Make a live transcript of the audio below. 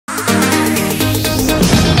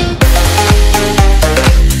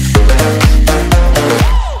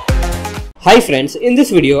Hi friends, in this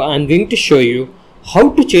video I am going to show you how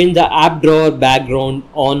to change the app drawer background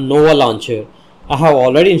on Nova Launcher. I have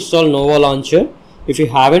already installed Nova Launcher. If you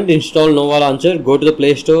haven't installed Nova Launcher, go to the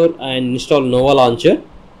Play Store and install Nova Launcher.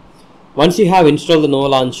 Once you have installed the Nova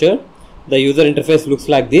Launcher, the user interface looks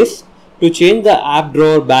like this. To change the app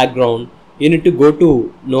drawer background, you need to go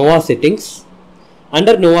to Nova Settings.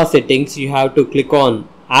 Under Nova Settings, you have to click on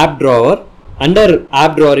App Drawer. Under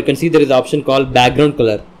App Drawer, you can see there is an option called Background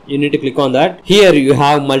Color. You need to click on that. Here you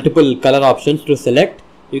have multiple color options to select.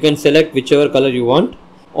 You can select whichever color you want,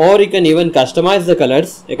 or you can even customize the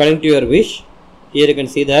colors according to your wish. Here you can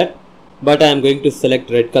see that, but I am going to select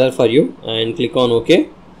red color for you and click on OK.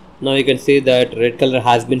 Now you can see that red color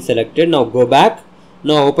has been selected. Now go back.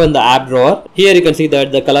 Now open the app drawer. Here you can see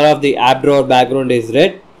that the color of the app drawer background is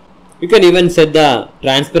red. You can even set the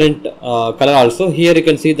transparent color also. Here you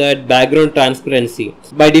can see that background transparency.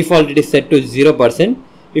 By default it is set to 0%.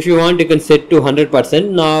 If you want, you can set to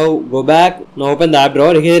 100%. Now go back. Now open the app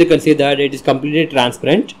drawer. Here you can see that it is completely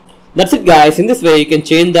transparent. That's it guys. In this way you can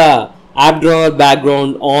change the app drawer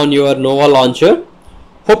background on your Nova Launcher.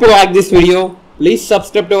 Hope you like this video. Please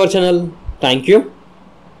subscribe to our channel. Thank you.